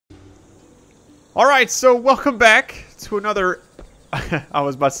Alright, so welcome back to another, I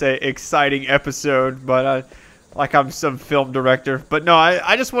was about to say exciting episode, but like I'm some film director. But no,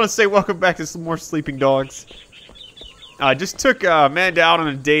 I just want to say welcome back to some more Sleeping Dogs. I just took Amanda out on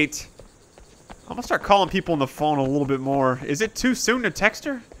a date. I'm gonna start calling people on the phone a little bit more. Is it too soon to text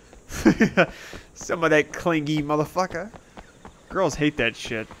her? Some of that clingy motherfucker. Girls hate that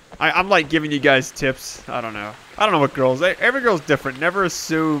shit. I'm like giving you guys tips. I don't know. I don't know what girls. Every girl's different. Never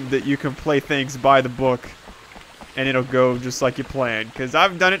assume that you can play things by the book and it'll go just like you planned. Because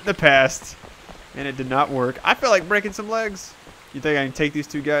I've done it in the past and it did not work. I feel like breaking some legs. You think I can take these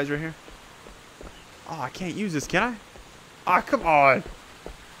two guys right here? Oh, I can't use this, can I? Ah, come on.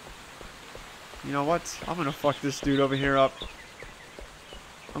 You know what? I'm gonna fuck this dude over here up.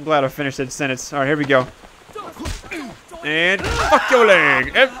 I'm glad I finished that sentence. Alright, here we go. And fuck your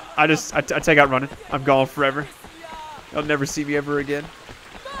leg. I take out running. I'm gone forever. They'll never see me ever again.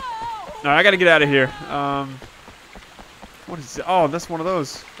 Alright, I gotta get out of here. What is it? Oh, that's one of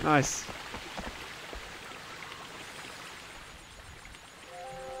those. Nice.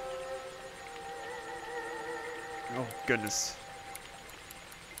 Oh, goodness.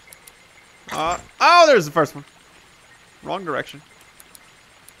 Oh, there's the first one. Wrong direction.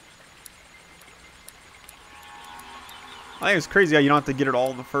 I think it's crazy how you don't have to get it all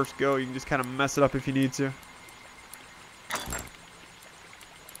in the first go. You can just kind of mess it up if you need to.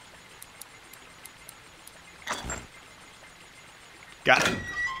 Got it.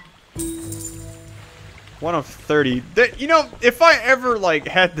 1 of 30. You know, if I ever like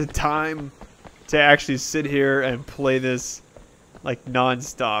had the time to actually sit here and play this like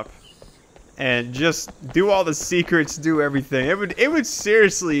non-stop and just do all the secrets, do everything, it would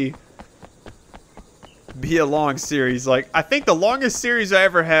seriously be a long series. Like, I think the longest series I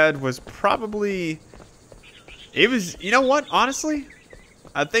ever had was probably, it was, you know what, honestly,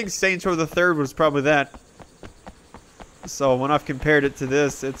 I think Saints Row the Third was probably that. So when I've compared it to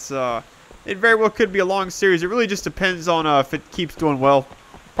this, it's it very well could be a long series. It really just depends on if it keeps doing well.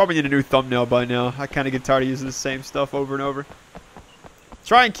 Probably need a new thumbnail by now. I kind of get tired of using the same stuff over and over.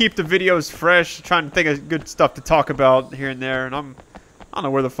 Try and keep the videos fresh, trying to think of good stuff to talk about here and there, and I don't know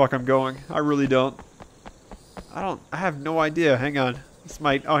where the fuck I'm going. I really don't. I have no idea. Hang on. This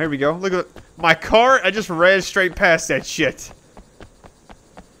might... Oh, here we go. Look at my car. I just ran straight past that shit.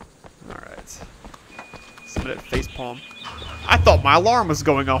 Alright. Some of that facepalm. I thought my alarm was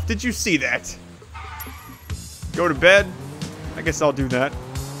going off. Did you see that? Go to bed? I guess I'll do that.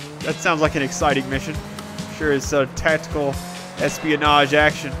 That sounds like an exciting mission. Sure is tactical espionage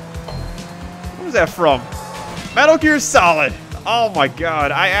action. What was that from? Metal Gear Solid. Oh my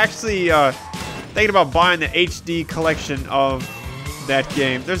god. I actually... thinking about buying the HD collection of that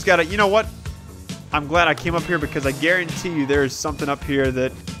game. There's gotta, you know what? I'm glad I came up here because I guarantee you there's something up here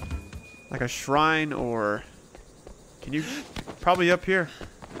that, like a shrine or, can you, probably up here.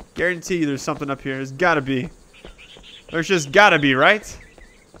 Guarantee you there's something up here. There's gotta be. There's just gotta be, right?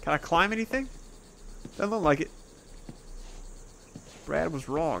 Can I climb anything? Doesn't look like it. Brad was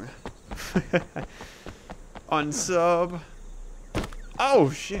wrong. Unsub. Oh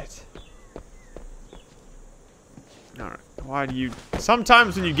shit. Alright, why do you...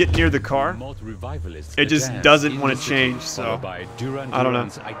 Sometimes when you get near the car, it just doesn't want to change, so... I don't know.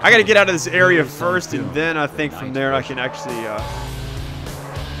 I gotta get out of this area first, and then I think from there I can actually, Okay,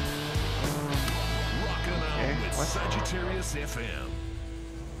 what?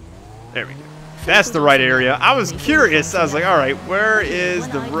 There we go. That's the right area. I was curious. I was like, alright, where is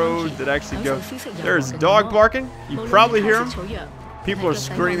the road that actually goes... There's a dog barking. You probably hear him. People are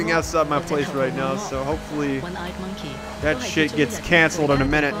screaming outside my place right now, so hopefully that shit gets canceled in a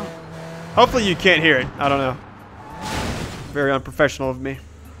minute. Hopefully you can't hear it. I don't know. Very unprofessional of me.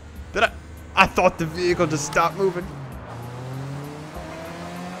 Did I thought the vehicle just stopped moving.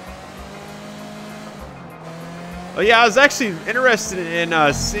 Oh yeah, I was actually interested in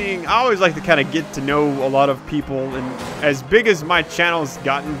seeing... I always like to kind of get to know a lot of people, and as big as my channel's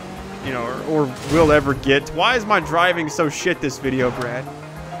gotten, you know, or will ever get. Why is my driving so shit this video, Brad?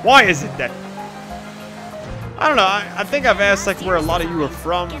 Why is it that... I don't know, I think I've asked like where a lot of you are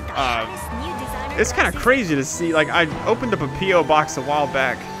from. It's kind of crazy to see, like I opened up a P.O. box a while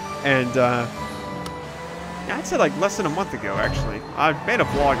back, and I'd say like less than a month ago actually. I made a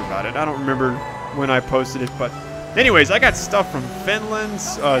vlog about it, I don't remember when I posted it, but anyways, I got stuff from Finland,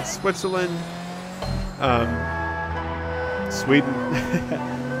 Switzerland, Sweden.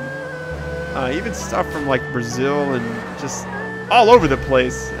 Even stuff from like Brazil and just all over the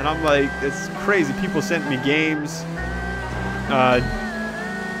place, and I'm like, it's crazy. People sent me games,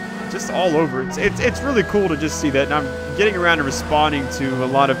 just all over. It's really cool to just see that, and I'm getting around to responding to a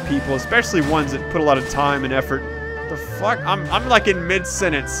lot of people, especially ones that put a lot of time and effort. The fuck? I'm like in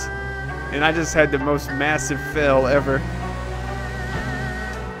mid-sentence, and I just had the most massive fail ever.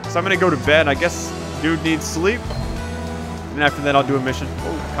 So I'm gonna go to bed. I guess dude needs sleep, and after that I'll do a mission.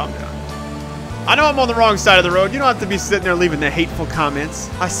 Oh, calm down. I know I'm on the wrong side of the road. You don't have to be sitting there leaving the hateful comments.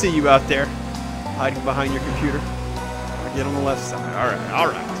 I see you out there, hiding behind your computer. I get on the left side. All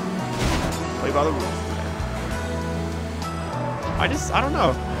right. Play by the rules. I don't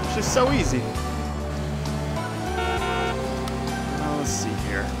know. It's just so easy. Let's see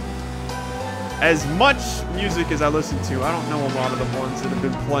here. As much music as I listen to, I don't know a lot of the ones that have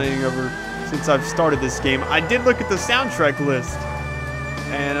been playing ever since I've started this game. I did look at the soundtrack list,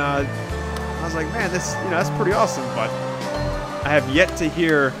 and I was like, man, this, that's pretty awesome. But I have yet to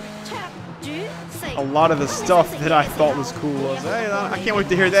hear a lot of the stuff that I thought was cool. I was like, hey, I can't wait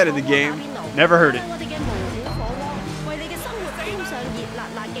to hear that in the game. Never heard it.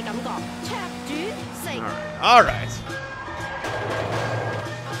 All right.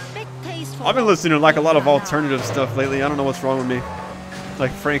 I've been listening to like a lot of alternative stuff lately. I don't know what's wrong with me.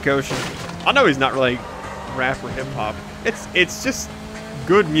 Like Frank Ocean. I know he's not really rap or hip hop. It's just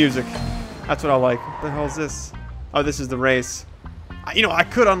good music. That's what I like. What the hell is this? Oh, this is the race. I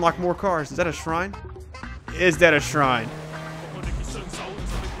could unlock more cars. Is that a shrine? Is that a shrine?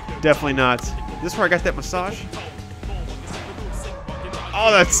 Definitely not. Is this where I got that massage?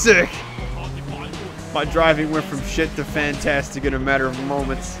 Oh, that's sick. My driving went from shit to fantastic in a matter of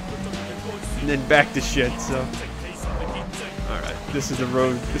moments. And then back to shit, so. Alright, this is the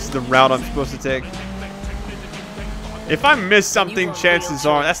road. This is the route I'm supposed to take. If I miss something, chances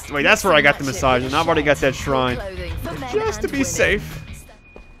are that's where I got the massage, and I've already got that shrine. Just to be safe.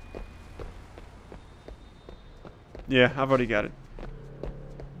 Yeah, I've already got it.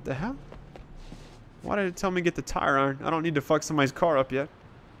 The hell? Why did it tell me to get the tire iron? I don't need to fuck somebody's car up yet.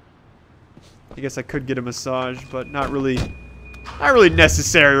 I guess I could get a massage, but not really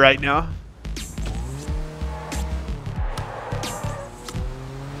necessary right now.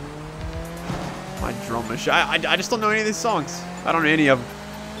 My drum machine. I just don't know any of these songs. I don't know any of them.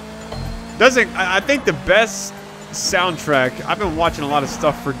 I think the best soundtrack. I've been watching a lot of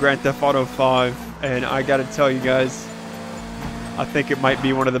stuff for Grand Theft Auto 5, and I gotta tell you guys, I think it might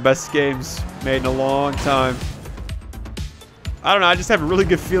be one of the best games made in a long time. I don't know. I just have a really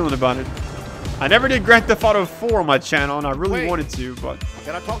good feeling about it. I never did Grand Theft Auto 4 on my channel, and I really wanted to, but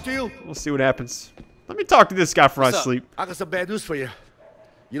can I talk to you? We'll see what happens. Let me talk to this guy before I sleep. I got some bad news for you.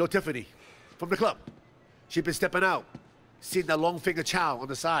 You know Tiffany from the club. She been stepping out, seeing that long finger chow on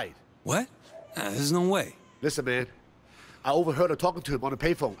the side. What? There's no way. Listen, man. I overheard her talking to him on the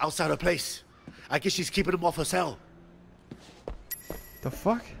payphone outside her place. I guess she's keeping him off her cell. The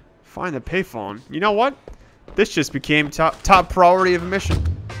fuck? Find the payphone. You know what? This just became top priority of a mission.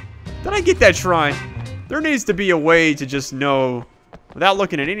 Did I get that shrine? There needs to be a way to just know without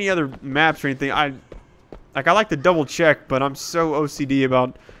looking at any other maps or anything. I like to double check, but I'm so OCD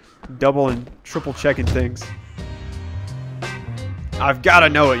about double and triple checking things. I've got to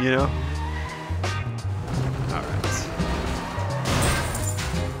know it, Alright.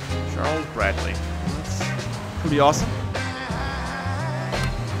 Charles Bradley. That's pretty awesome.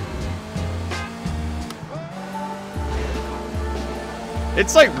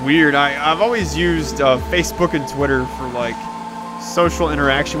 It's like weird. I've always used Facebook and Twitter for like social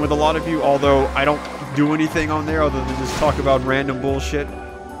interaction with a lot of you, although I don't do anything on there other than just talk about random bullshit.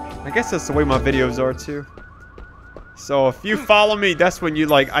 I guess that's the way my videos are too. So if you follow me, that's when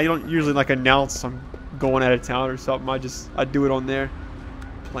you I don't usually announce I'm going out of town or something. I do it on there.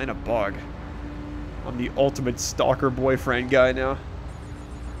 Playing a bug. I'm the ultimate stalker boyfriend guy now.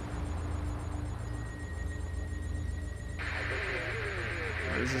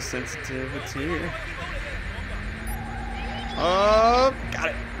 There's a sensitivity. Oh, got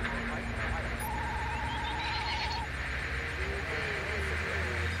it.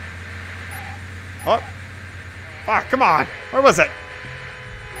 Oh. Ah, come on. Where was it?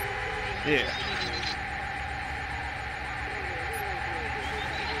 Yeah.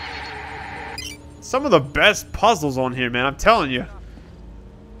 Some of the best puzzles on here, man. I'm telling you.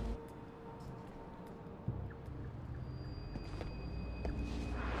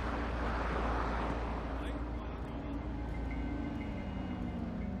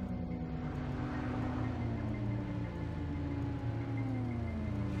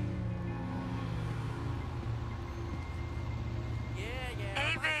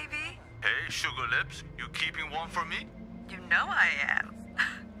 Sugar lips, you keeping one for me? You know I am.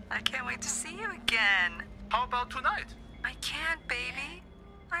 I can't wait to see you again. How about tonight? I can't, baby.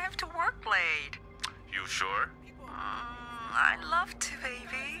 I have to work late. You sure? I'd love to,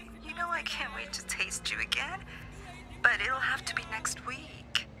 baby. You know I can't wait to taste you again. But it'll have to be next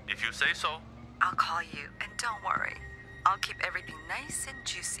week. If you say so. I'll call you, and don't worry. I'll keep everything nice and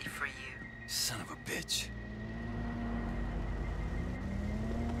juicy for you. Son of a bitch.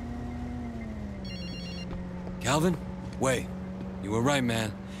 Calvin? Wei, you were right,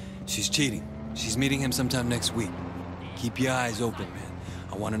 man. She's cheating. She's meeting him sometime next week. Keep your eyes open, man.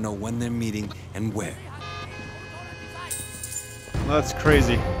 I want to know when they're meeting and where. Well, that's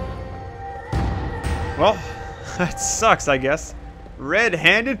crazy. Well, that sucks, I guess.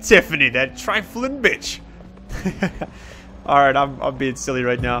 Red-handed Tiffany, that trifling bitch. Alright, I'm being silly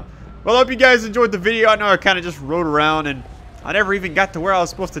right now. Well, I hope you guys enjoyed the video. I know I kind of just rode around and I never even got to where I was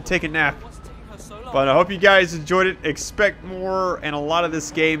supposed to take a nap. But I hope you guys enjoyed it. Expect more and a lot of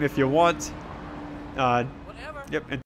this game if you want. Yep.